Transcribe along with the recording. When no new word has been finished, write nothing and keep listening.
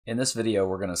In this video,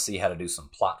 we're going to see how to do some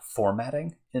plot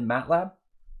formatting in Matlab.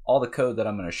 All the code that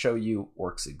I'm going to show you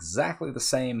works exactly the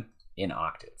same in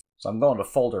Octave. So I'm going to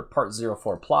folder part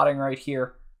 04 plotting right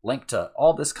here, link to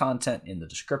all this content in the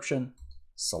description,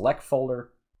 select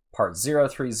folder, part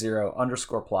 030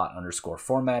 underscore plot underscore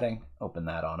formatting, open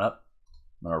that on up.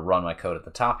 I'm going to run my code at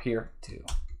the top here to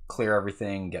clear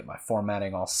everything, get my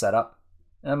formatting all set up,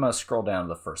 and I'm going to scroll down to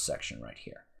the first section right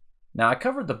here. Now, I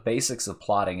covered the basics of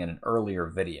plotting in an earlier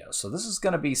video, so this is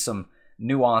going to be some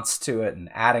nuance to it and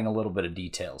adding a little bit of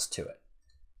details to it.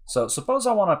 So suppose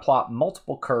I want to plot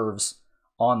multiple curves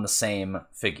on the same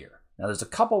figure. Now, there's a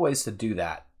couple ways to do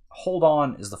that. Hold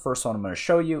on is the first one I'm going to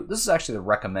show you. This is actually the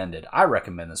recommended. I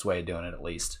recommend this way of doing it at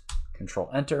least. Control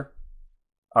Enter.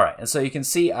 All right, and so you can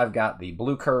see I've got the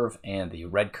blue curve and the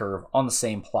red curve on the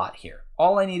same plot here.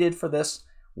 All I needed for this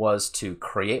was to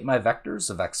create my vectors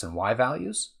of x and y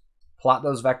values, plot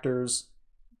those vectors,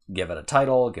 give it a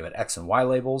title, give it x and y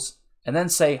labels, and then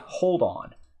say hold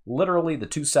on. Literally the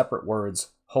two separate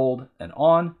words hold and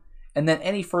on, and then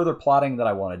any further plotting that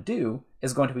I want to do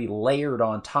is going to be layered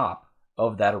on top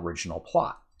of that original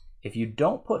plot. If you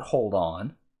don't put hold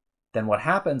on, then what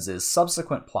happens is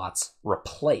subsequent plots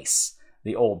replace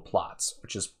the old plots,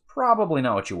 which is probably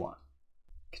not what you want.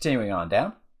 Continuing on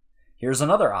down, here's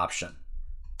another option.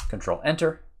 Control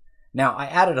Enter. Now, I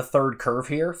added a third curve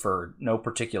here for no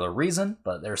particular reason,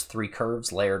 but there's three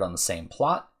curves layered on the same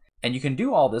plot. And you can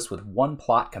do all this with one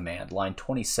plot command, line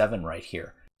 27 right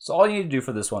here. So all you need to do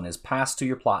for this one is pass to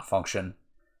your plot function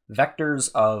vectors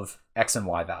of x and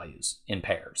y values in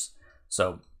pairs.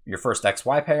 So your first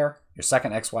xy pair, your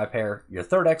second xy pair, your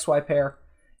third xy pair.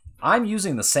 I'm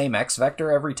using the same x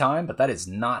vector every time, but that is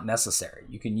not necessary.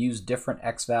 You can use different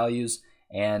x values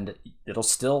and it'll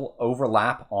still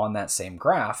overlap on that same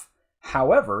graph.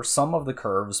 However, some of the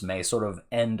curves may sort of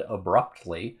end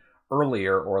abruptly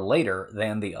earlier or later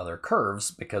than the other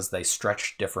curves because they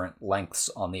stretch different lengths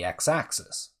on the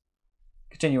x-axis.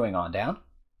 Continuing on down.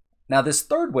 Now this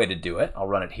third way to do it, I'll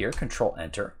run it here, Control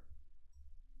Enter.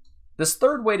 This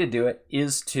third way to do it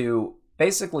is to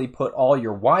basically put all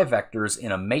your y vectors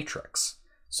in a matrix.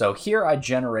 So here I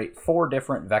generate 4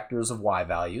 different vectors of y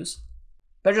values.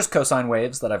 They're just cosine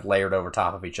waves that I've layered over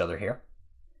top of each other here.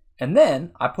 And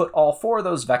then I put all 4 of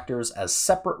those vectors as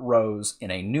separate rows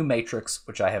in a new matrix,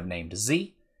 which I have named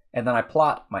Z, and then I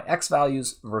plot my x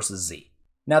values versus Z.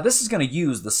 Now this is going to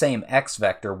use the same x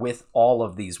vector with all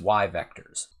of these y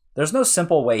vectors. There's no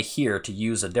simple way here to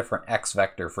use a different x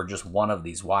vector for just one of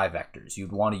these y vectors.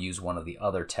 You'd want to use one of the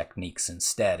other techniques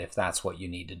instead if that's what you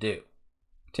need to do.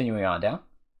 Continuing on down.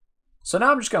 So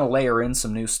now I'm just going to layer in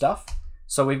some new stuff.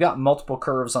 So we've got multiple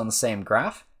curves on the same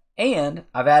graph, and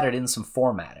I've added in some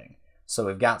formatting. So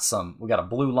we've got a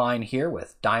blue line here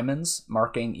with diamonds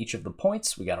marking each of the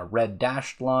points. We got a red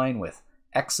dashed line with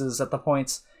X's at the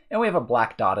points, and we have a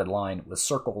black dotted line with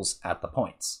circles at the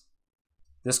points.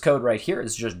 This code right here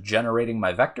is just generating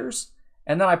my vectors,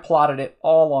 and then I plotted it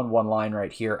all on one line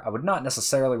right here. I would not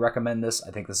necessarily recommend this.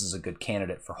 I think this is a good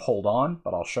candidate for hold on,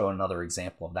 but I'll show another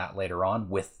example of that later on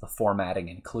with the formatting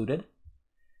included.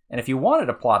 And if you wanted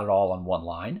to plot it all on one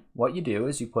line, what you do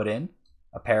is you put in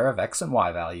a pair of x and y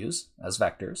values as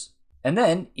vectors, and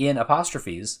then in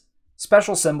apostrophes,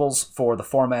 special symbols for the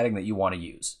formatting that you want to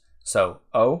use. So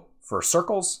O for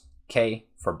circles, K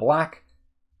for black,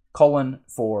 colon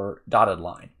for dotted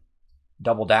line,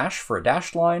 double dash for a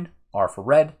dashed line, R for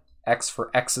red, X for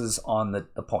X's on the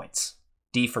points,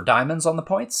 D for diamonds on the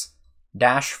points,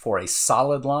 dash for a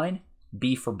solid line,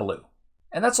 B for blue.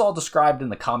 And that's all described in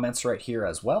the comments right here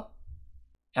as well.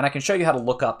 And I can show you how to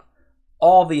look up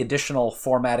all the additional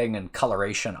formatting and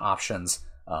coloration options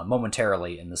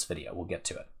momentarily in this video. We'll get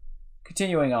to it.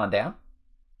 Continuing on down.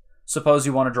 Suppose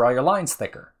you want to draw your lines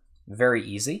thicker. Very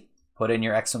easy. Put in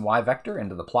your x and y vector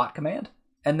into the plot command,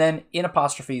 and then in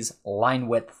apostrophes, line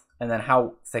width, and then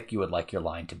how thick you would like your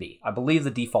line to be. I believe the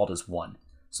default is 1.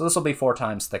 So this will be 4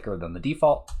 times thicker than the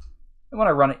default. And when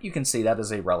I run it, you can see that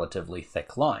is a relatively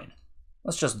thick line.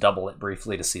 Let's just double it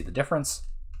briefly to see the difference.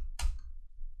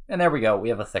 And there we go, we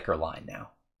have a thicker line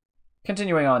now.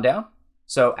 Continuing on down,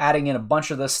 so adding in a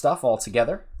bunch of this stuff all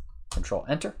together, Control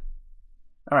Enter.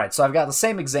 All right, so I've got the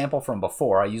same example from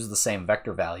before. I used the same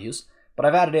vector values, but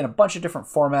I've added in a bunch of different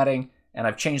formatting and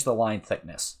I've changed the line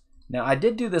thickness. Now I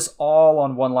did do this all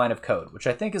on one line of code, which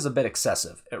I think is a bit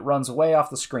excessive. It runs way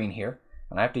off the screen here,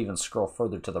 and I have to even scroll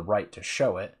further to the right to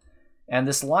show it. And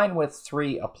this line width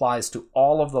 3 applies to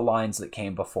all of the lines that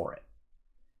came before it.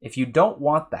 If you don't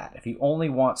want that, if you only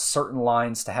want certain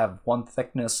lines to have one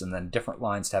thickness and then different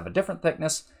lines to have a different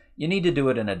thickness, you need to do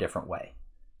it in a different way.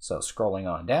 So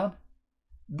scrolling on down,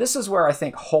 This is where I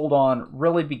think hold on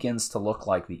really begins to look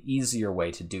like the easier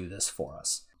way to do this for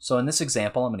us. So in this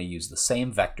example, I'm going to use the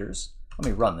same vectors. Let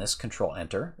me run this, Control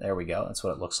Enter. There we go, that's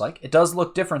what it looks like. It does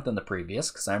look different than the previous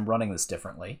because I'm running this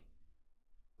differently.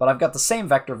 But I've got the same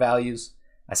vector values.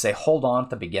 I say hold on at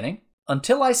the beginning.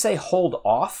 Until I say hold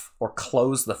off or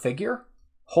close the figure,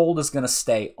 hold is going to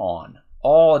stay on.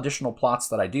 All additional plots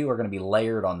that I do are going to be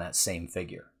layered on that same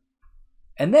figure.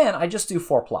 And then I just do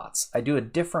 4 plots. I do a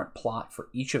different plot for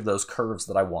each of those curves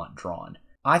that I want drawn.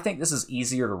 I think this is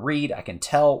easier to read. I can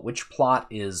tell which plot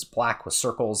is black with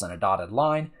circles and a dotted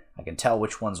line. I can tell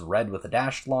which one's red with a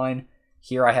dashed line.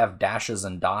 Here I have dashes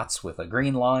and dots with a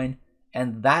green line.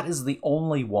 And that is the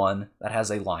only one that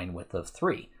has a line width of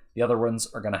 3. The other ones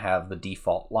are going to have the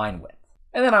default line width.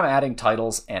 And then I'm adding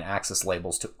titles and axis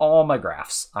labels to all my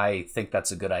graphs. I think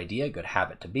that's a good idea, good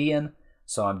habit to be in,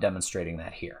 so I'm demonstrating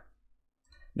that here.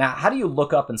 Now, how do you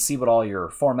look up and see what all your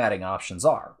formatting options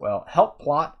are? Well, help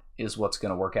plot is what's going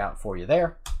to work out for you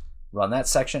there. Run that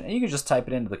section, and you can just type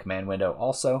it into the command window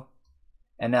also.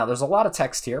 And now there's a lot of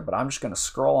text here, but I'm just going to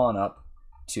scroll on up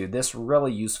to this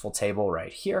really useful table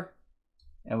right here.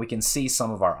 And we can see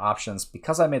some of our options.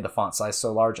 Because I made the font size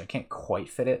so large, I can't quite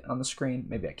fit it on the screen.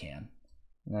 Maybe I can.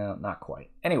 No, not quite.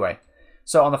 Anyway,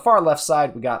 so on the far left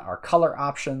side, we got our color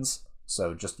options.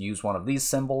 So just use one of these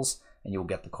symbols, and you'll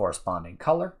get the corresponding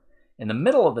color. In the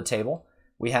middle of the table,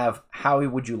 we have how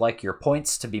would you like your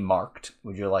points to be marked?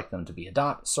 Would you like them to be a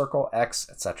dot, circle, X,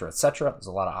 etc., etc.? There's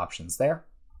a lot of options there.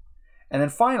 And then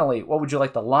finally, what would you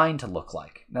like the line to look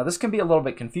like? Now this can be a little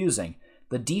bit confusing.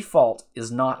 The default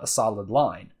is not a solid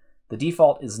line. The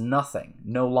default is nothing,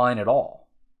 no line at all.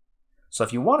 So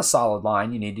if you want a solid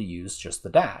line, you need to use just the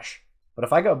dash. But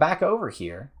if I go back over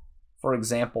here, for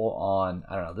example, on,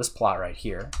 I don't know, this plot right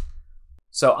here.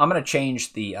 So I'm going to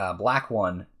change the black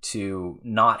one to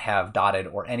not have dotted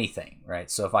or anything,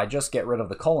 right? So if I just get rid of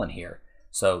the colon here,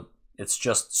 so it's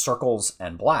just circles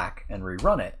and black, and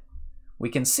rerun it, we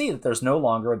can see that there's no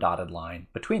longer a dotted line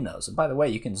between those. And by the way,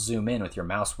 you can zoom in with your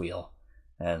mouse wheel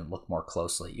and look more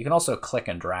closely. You can also click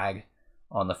and drag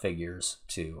on the figures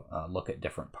to look at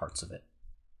different parts of it.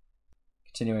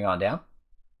 Continuing on down.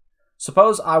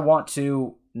 Suppose I want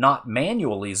to not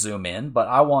manually zoom in, but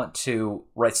I want to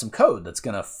write some code that's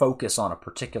going to focus on a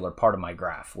particular part of my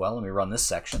graph. Well, let me run this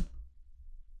section.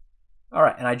 All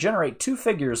right, and I generate 2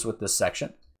 figures with this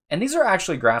section. And these are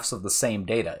actually graphs of the same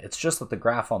data. It's just that the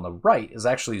graph on the right is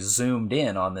actually zoomed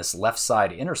in on this left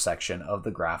side intersection of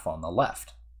the graph on the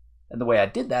left. And the way I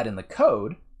did that in the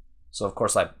code, so of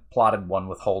course I plotted one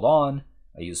with hold on.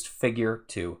 I used figure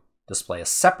to display a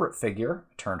separate figure,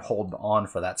 turned hold on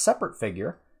for that separate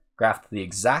figure, graphed the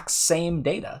exact same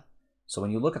data. So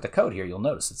when you look at the code here, you'll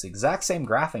notice it's the exact same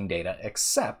graphing data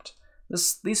except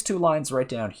these 2 lines right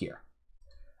down here.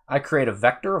 I create a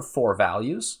vector of 4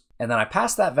 values, and then I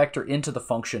pass that vector into the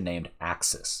function named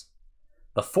axis.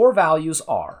 The 4 values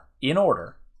are, in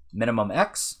order, minimum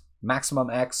x,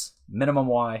 minimum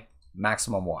y,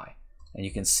 maximum y. And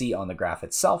you can see on the graph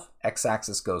itself,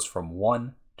 x-axis goes from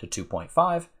 1 to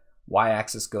 2.5,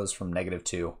 y-axis goes from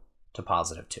 -2 to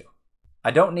 +2. I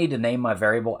don't need to name my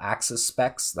variable axis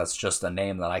specs. That's just a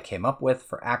name that I came up with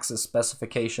for axis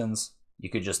specifications. You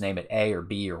could just name it A or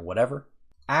B or whatever.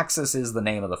 Axis is the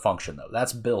name of the function though.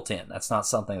 That's built in. That's not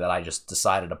something that I just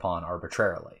decided upon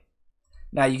arbitrarily.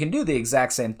 Now you can do the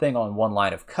exact same thing on one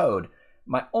line of code.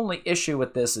 My only issue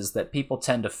with this is that people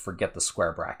tend to forget the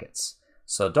square brackets.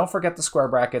 So don't forget the square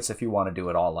brackets if you want to do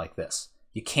it all like this.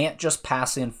 You can't just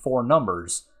pass in 4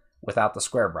 numbers without the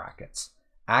square brackets.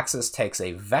 Axis takes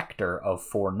a vector of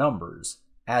 4 numbers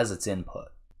as its input.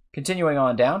 Continuing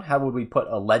on down, how would we put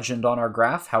a legend on our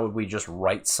graph? How would we just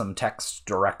write some text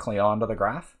directly onto the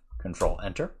graph? Control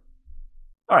Enter.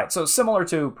 All right, so similar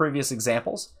to previous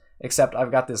examples, except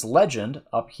I've got this legend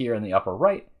up here in the upper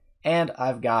right, and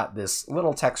I've got this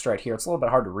little text right here. It's a little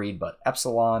bit hard to read, but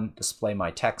epsilon, display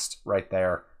my text right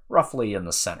there, roughly in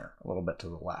the center, a little bit to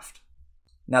the left.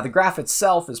 Now the graph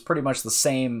itself is pretty much the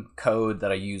same code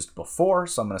that I used before,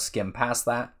 so I'm going to skim past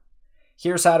that.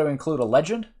 Here's how to include a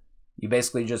legend. You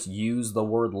basically just use the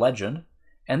word legend,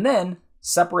 and then,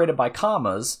 separated by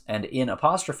commas and in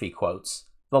apostrophe quotes,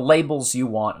 the labels you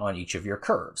want on each of your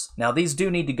curves. Now these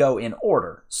do need to go in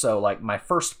order, so like my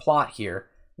first plot here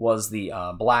was the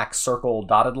black circle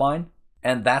dotted line,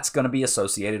 and that's going to be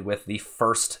associated with the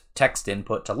first text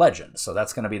input to legend, so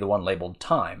that's going to be the one labeled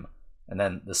time. And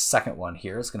then the second one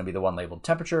here is going to be the one labeled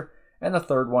temperature, and the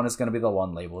third one is going to be the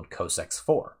one labeled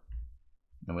cos(x)4.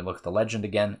 And we look at the legend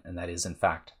again, and that is in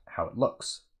fact how it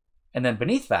looks. And then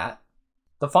beneath that,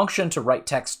 the function to write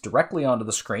text directly onto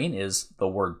the screen is the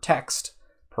word text,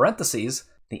 parentheses,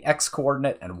 the x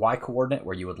coordinate and y coordinate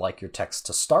where you would like your text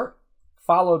to start,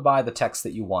 followed by the text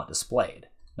that you want displayed.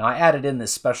 Now I added in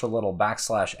this special little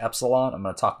 \epsilon. I'm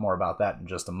going to talk more about that in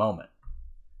just a moment.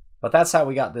 But that's how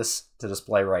we got this to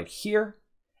display right here.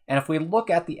 And if we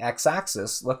look at the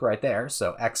x-axis, look right there,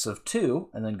 so x of 2,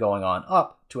 and then going on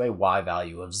up to a y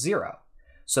value of 0.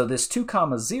 So this 2,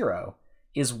 0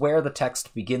 is where the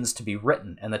text begins to be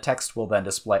written, and the text will then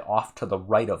display off to the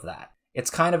right of that. It's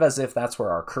kind of as if that's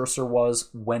where our cursor was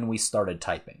when we started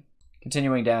typing.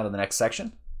 Continuing down to the next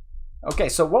section. Okay,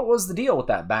 so what was the deal with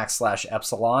that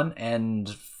 \epsilon? And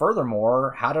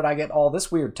furthermore, how did I get all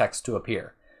this weird text to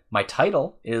appear? My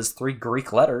title is 3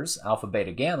 Greek letters, alpha,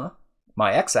 beta, gamma.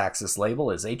 My x-axis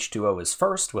label is H2O is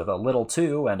first with a little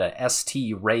 2 and a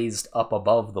ST raised up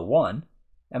above the 1.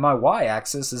 And my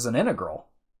y-axis is an integral.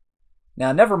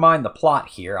 Now, never mind the plot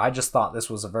here. I just thought this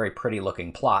was a very pretty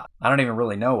looking plot. I don't even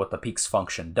really know what the peaks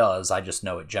function does. I just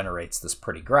know it generates this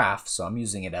pretty graph, so I'm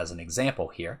using it as an example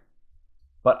here.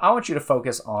 But I want you to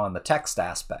focus on the text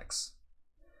aspects.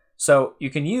 So you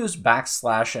can use /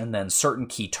 and then certain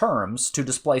key terms to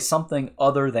display something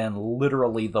other than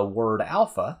literally the word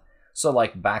alpha. So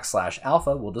like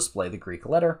 \alpha will display the Greek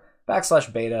letter,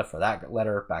 \beta for that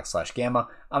letter, \gamma.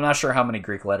 I'm not sure how many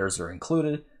Greek letters are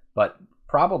included, but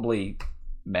probably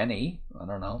many. I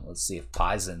don't know. Let's see if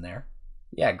pi's in there.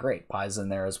 Yeah, great. Pi's in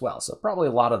there as well. So probably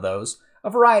a lot of those. A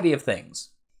variety of things.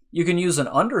 You can use an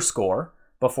underscore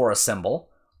before a symbol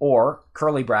or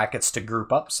curly brackets to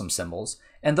group up some symbols,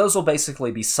 and those will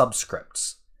basically be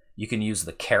subscripts. You can use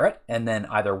the caret and then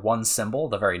either one symbol,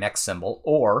 the very next symbol,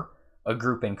 or a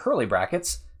group in curly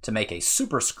brackets to make a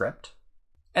superscript.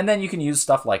 And then you can use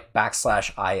stuff like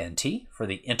 \int for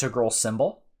the integral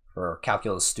symbol for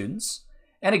calculus students.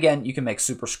 And again, you can make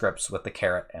superscripts with the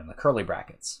caret and the curly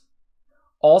brackets.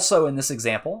 Also in this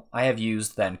example, I have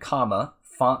used then comma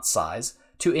font size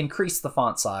to increase the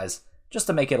font size just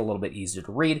to make it a little bit easier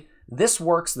to read. This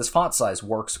font size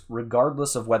works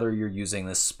regardless of whether you're using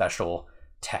this special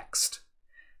text.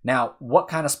 Now, what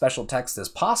kind of special text is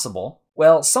possible?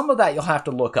 Well, some of that you'll have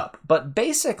to look up, but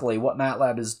basically what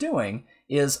MATLAB is doing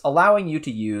is allowing you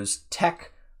to use TeX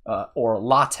or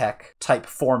LaTeX type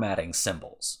formatting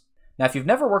symbols. Now, if you've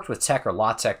never worked with TeX or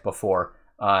LaTeX before,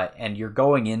 and you're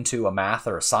going into a math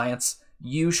or a science,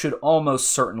 you should almost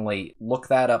certainly look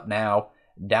that up now.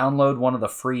 Download one of the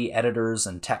free editors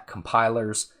and TeX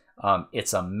compilers.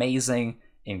 It's amazing.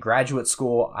 In graduate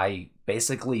school, I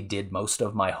basically did most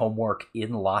of my homework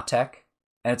in LaTeX,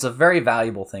 and it's a very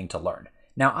valuable thing to learn.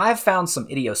 Now, I've found some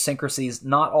idiosyncrasies.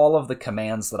 Not all of the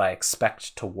commands that I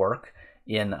expect to work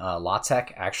in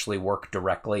LaTeX actually work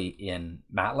directly in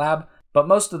MATLAB, but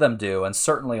most of them do, and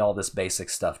certainly all this basic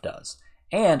stuff does.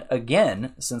 And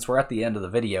again, since we're at the end of the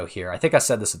video here, I think I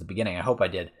said this at the beginning, I hope I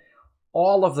did,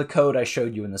 all of the code I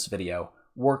showed you in this video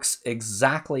works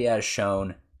exactly as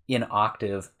shown in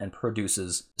Octave and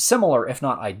produces similar, if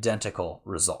not identical,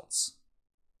 results.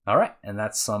 All right, and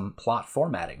that's some plot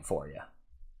formatting for you.